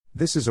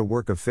This is a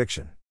work of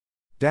fiction.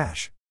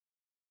 Dash.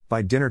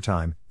 By dinner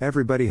time,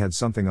 everybody had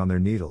something on their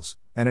needles,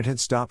 and it had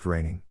stopped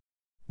raining.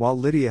 While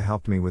Lydia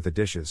helped me with the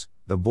dishes,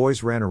 the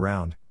boys ran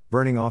around,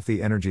 burning off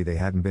the energy they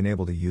hadn't been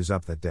able to use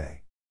up that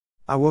day.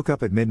 I woke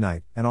up at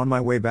midnight, and on my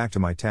way back to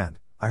my tent,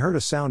 I heard a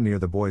sound near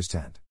the boys'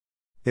 tent.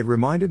 It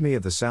reminded me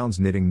of the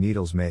sounds knitting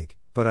needles make,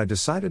 but I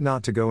decided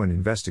not to go and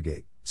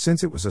investigate,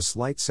 since it was a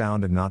slight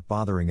sound and not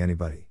bothering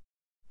anybody.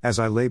 As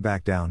I lay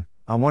back down,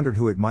 I wondered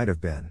who it might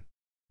have been.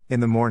 In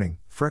the morning,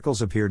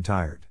 Freckles appeared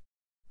tired.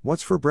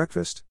 "What's for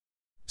breakfast?"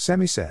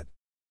 Sammy said.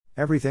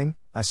 "Everything,"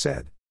 I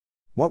said.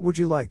 "What would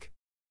you like?"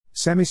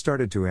 Sammy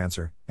started to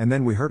answer, and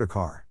then we heard a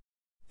car.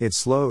 It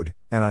slowed,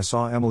 and I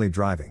saw Emily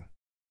driving.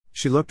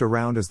 She looked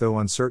around as though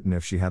uncertain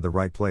if she had the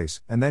right place,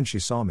 and then she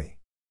saw me.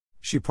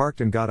 She parked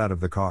and got out of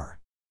the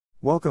car.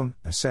 "Welcome,"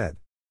 I said.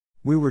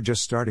 "We were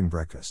just starting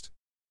breakfast."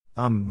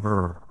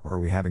 Are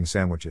we having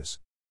sandwiches?"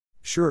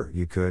 "Sure,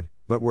 you could,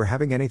 but we're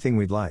having anything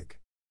we'd like.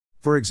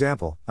 For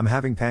example, I'm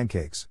having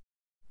pancakes."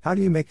 "How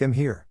do you make them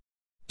here?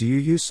 Do you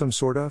use some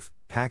sort of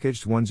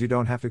packaged ones you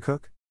don't have to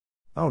cook?"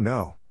 "Oh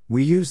no,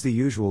 we use the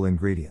usual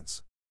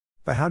ingredients."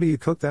 "But how do you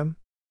cook them?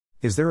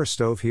 Is there a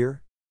stove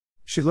here?"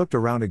 She looked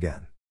around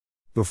again.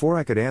 Before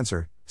I could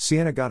answer,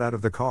 Sienna got out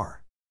of the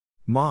car.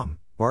 "Mom,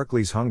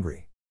 Barkley's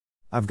hungry."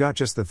 "I've got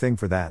just the thing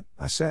for that,"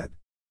 I said.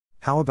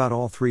 "How about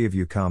all three of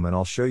you come and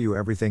I'll show you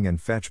everything and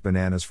fetch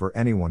bananas for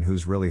anyone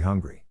who's really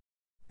hungry?"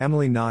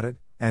 Emily nodded,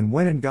 and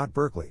went and got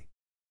Berkeley.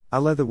 I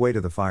led the way to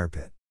the fire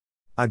pit.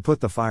 I'd put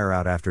the fire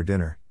out after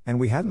dinner, and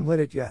we hadn't lit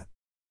it yet.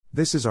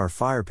 "This is our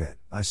fire pit,"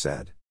 I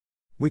said.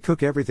 "We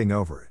cook everything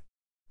over it."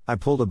 I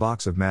pulled a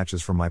box of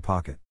matches from my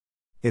pocket.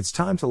 "It's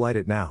time to light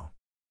it now."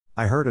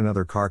 I heard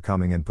another car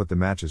coming and put the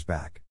matches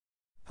back.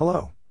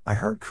 "Hello," I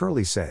heard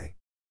Curly say.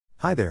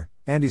 "Hi there,"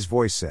 Andy's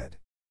voice said.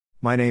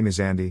 "My name is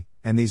Andy,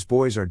 and these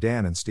boys are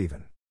Dan and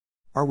Steven.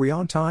 Are we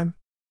on time?"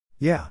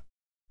 "Yeah.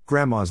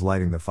 Grandma's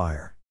lighting the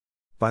fire.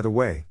 By the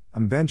way,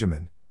 I'm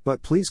Benjamin,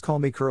 but please call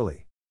me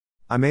Curly."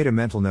 I made a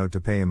mental note to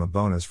pay him a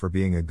bonus for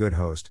being a good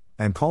host,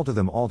 and called to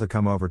them all to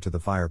come over to the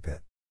fire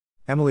pit.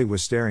 Emily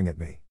was staring at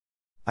me.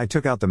 I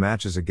took out the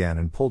matches again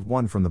and pulled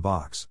one from the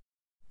box.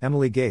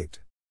 Emily gaped.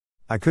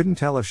 I couldn't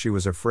tell if she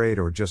was afraid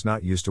or just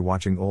not used to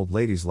watching old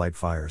ladies light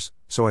fires,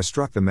 so I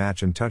struck the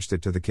match and touched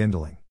it to the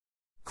kindling.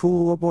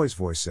 "Cool," a boy's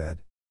voice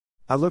said.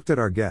 I looked at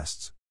our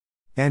guests.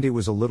 Andy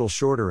was a little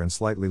shorter and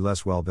slightly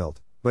less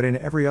well-built, but in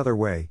every other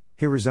way,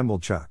 he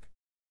resembled Chuck.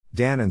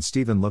 Dan and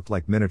Steven looked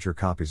like miniature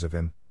copies of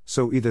him,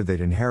 so either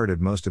they'd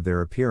inherited most of their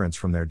appearance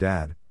from their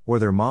dad, or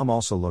their mom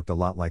also looked a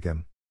lot like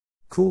him.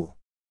 "Cool,"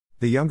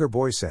 the younger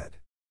boy said.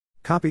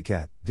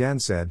 "Copycat," Dan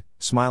said,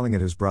 smiling at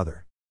his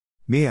brother.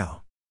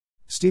 "Meow,"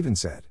 Steven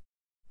said.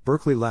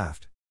 Berkeley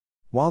laughed.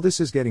 "While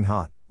this is getting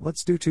hot,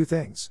 let's do two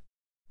things.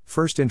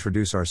 First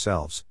introduce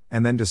ourselves,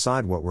 and then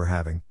decide what we're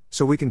having,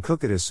 so we can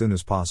cook it as soon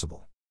as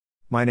possible.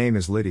 My name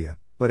is Lydia,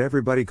 but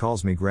everybody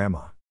calls me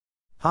Grandma."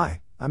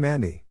 "Hi, I'm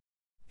Andy."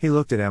 He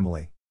looked at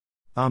Emily.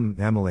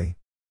 Emily."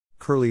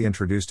 Curly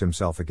introduced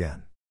himself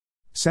again.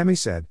 Sammy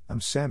said, "I'm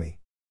Sammy."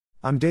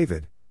 "I'm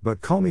David, but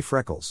call me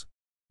Freckles."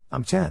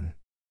 "I'm 10.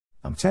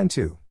 "I'm 10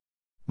 too."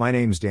 "My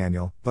name's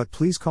Daniel, but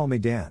please call me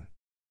Dan."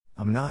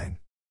 "I'm 9.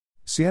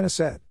 Sienna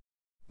said.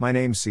 "My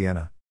name's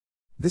Sienna."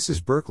 "This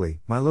is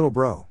Berkeley, my little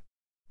bro."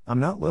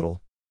 "I'm not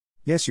little."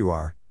 "Yes you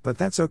are, but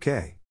that's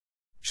okay."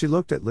 She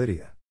looked at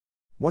Lydia.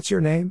 "What's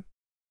your name?"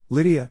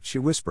 "Lydia," she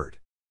whispered.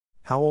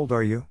 "How old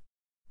are you?"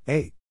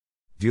 8.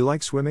 "Do you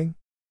like swimming?"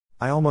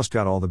 I almost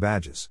got all the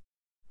badges.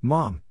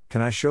 "Mom,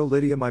 can I show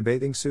Lydia my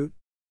bathing suit?"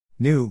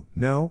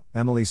 No,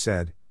 Emily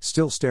said,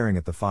 still staring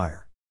at the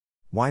fire.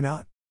 "Why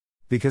not?"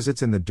 "Because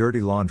it's in the dirty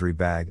laundry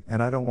bag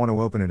and I don't want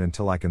to open it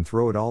until I can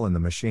throw it all in the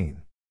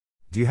machine."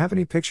 "Do you have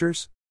any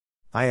pictures?"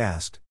 I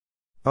asked.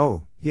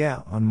 "Oh,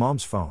 yeah, on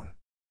Mom's phone."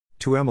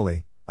 To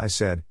Emily, I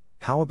said,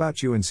 "How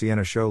about you and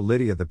Sienna show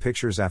Lydia the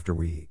pictures after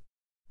we eat?"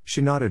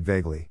 She nodded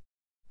vaguely.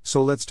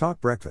 "So let's talk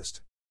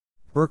breakfast."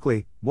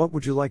 "Berkeley, what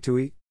would you like to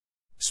eat?"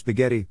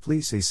 "Spaghetti,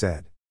 please," he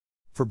said.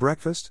 "For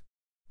breakfast?"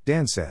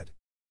 Dan said.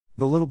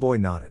 The little boy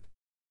nodded.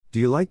 "Do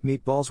you like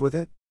meatballs with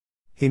it?"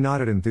 He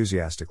nodded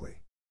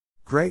enthusiastically.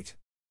 "Great.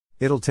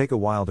 It'll take a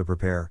while to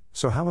prepare,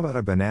 so how about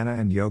a banana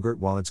and yogurt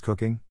while it's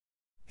cooking?"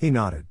 He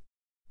nodded.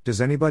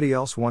 "Does anybody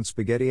else want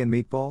spaghetti and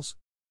meatballs?"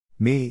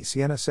 "Me,"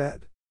 Sienna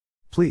said.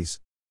 Please,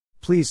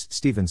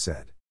 Steven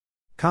said.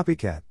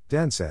 "Copycat,"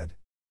 Dan said.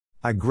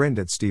 I grinned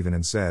at Steven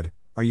and said,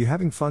 "Are you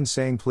having fun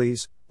saying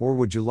please, or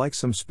would you like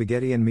some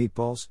spaghetti and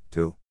meatballs,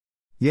 too?"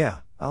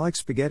 "Yeah, I like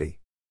spaghetti."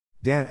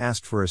 Dan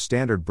asked for a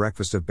standard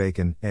breakfast of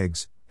bacon,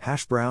 eggs,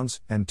 hash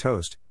browns, and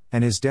toast,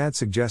 and his dad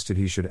suggested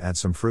he should add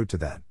some fruit to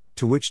that,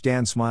 to which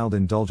Dan smiled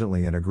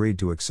indulgently and agreed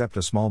to accept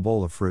a small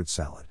bowl of fruit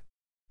salad.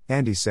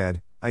 Andy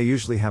said, "I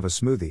usually have a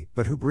smoothie,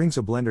 but who brings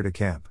a blender to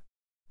camp?"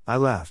 I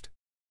laughed.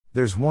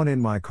 "There's one in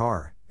my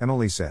car,"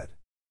 Emily said.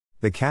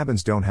 "The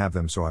cabins don't have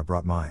them, so I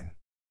brought mine."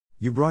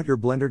 "You brought your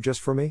blender just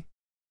for me?"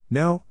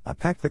 "No, I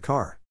packed the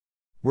car.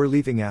 We're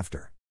leaving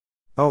after."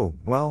 "Oh,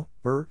 well,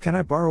 can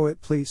I borrow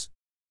it, please?"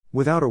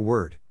 Without a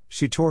word,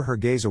 She tore her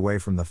gaze away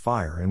from the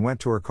fire and went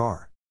to her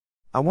car.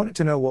 I wanted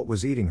to know what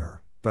was eating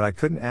her, but I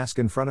couldn't ask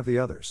in front of the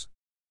others.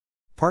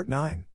 Part 9.